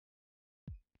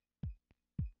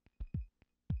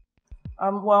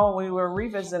Well, we were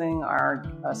revisiting our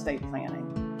estate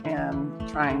planning and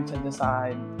trying to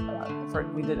decide.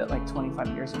 We did it like 25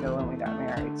 years ago when we got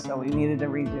married, so we needed to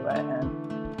redo it,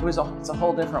 and it's a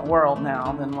whole different world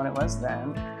now than what it was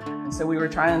then. And so we were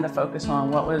trying to focus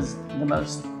on what was the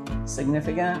most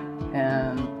significant,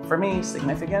 and for me,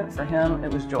 significant. For him,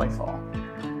 it was joyful.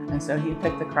 And so he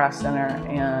picked the craft center,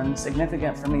 and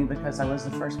significant for me because I was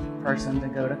the first person to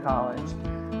go to college,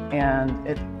 and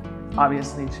it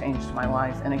obviously changed my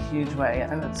life in a huge way,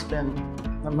 and it's been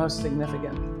the most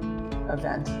significant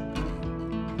event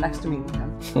next to meeting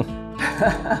him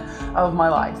of my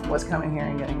life was coming here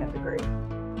and getting a degree.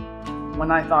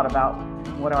 When I thought about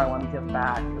what do I want to give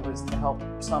back, it was to help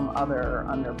some other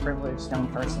underprivileged young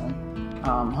person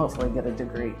hopefully get a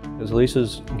degree. Because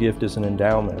Lisa's gift is an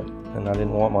endowment, and I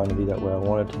didn't want mine to be that way. I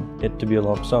wanted it to be a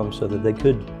lump sum so that they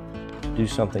could do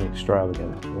something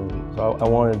extravagant. And so I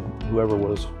wanted whoever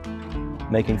was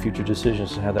making future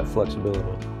decisions to have that flexibility.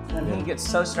 And he gets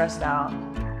so stressed out.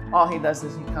 All he does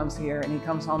is he comes here and he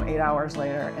comes home 8 hours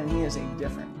later and he is a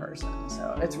different person.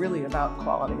 So it's really about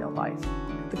quality of life.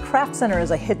 The Craft Center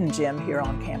is a hidden gem here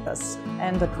on campus,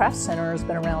 and the Craft Center has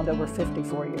been around over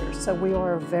 54 years. So we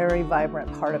are a very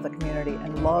vibrant part of the community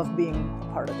and love being a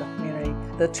part of the community.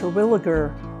 The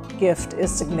Terwilliger gift is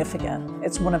significant.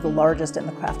 It's one of the largest in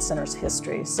the Craft Center's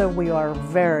history, so we are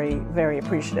very, very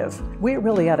appreciative. We're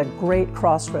really at a great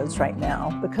crossroads right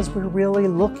now because we're really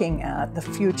looking at the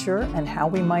future and how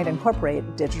we might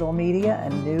incorporate digital media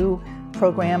and new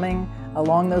programming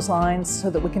along those lines so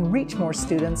that we can reach more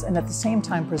students and at the same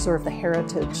time preserve the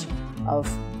heritage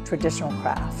of traditional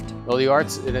craft. Well, the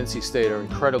arts at NC State are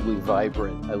incredibly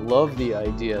vibrant. I love the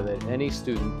idea that any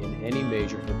student in any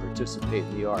major can participate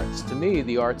in the arts. To me,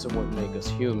 the arts are what make us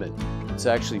human. It's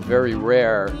actually very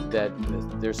rare that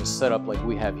there's a setup like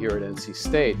we have here at NC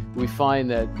State. We find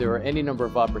that there are any number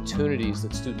of opportunities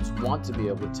that students want to be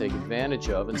able to take advantage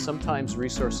of, and sometimes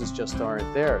resources just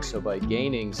aren't there. So by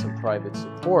gaining some private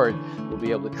support, we'll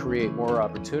be able to create more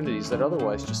opportunities that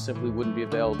otherwise just simply wouldn't be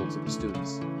available to the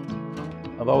students.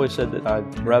 I've always said that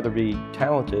I'd rather be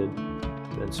talented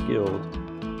than skilled,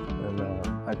 and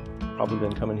I've probably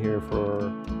been coming here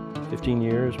for 15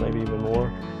 years, maybe even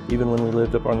more. Even when we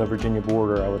lived up on the Virginia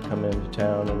border, I would come into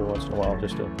town every once in a while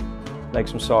just to make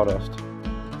some sawdust.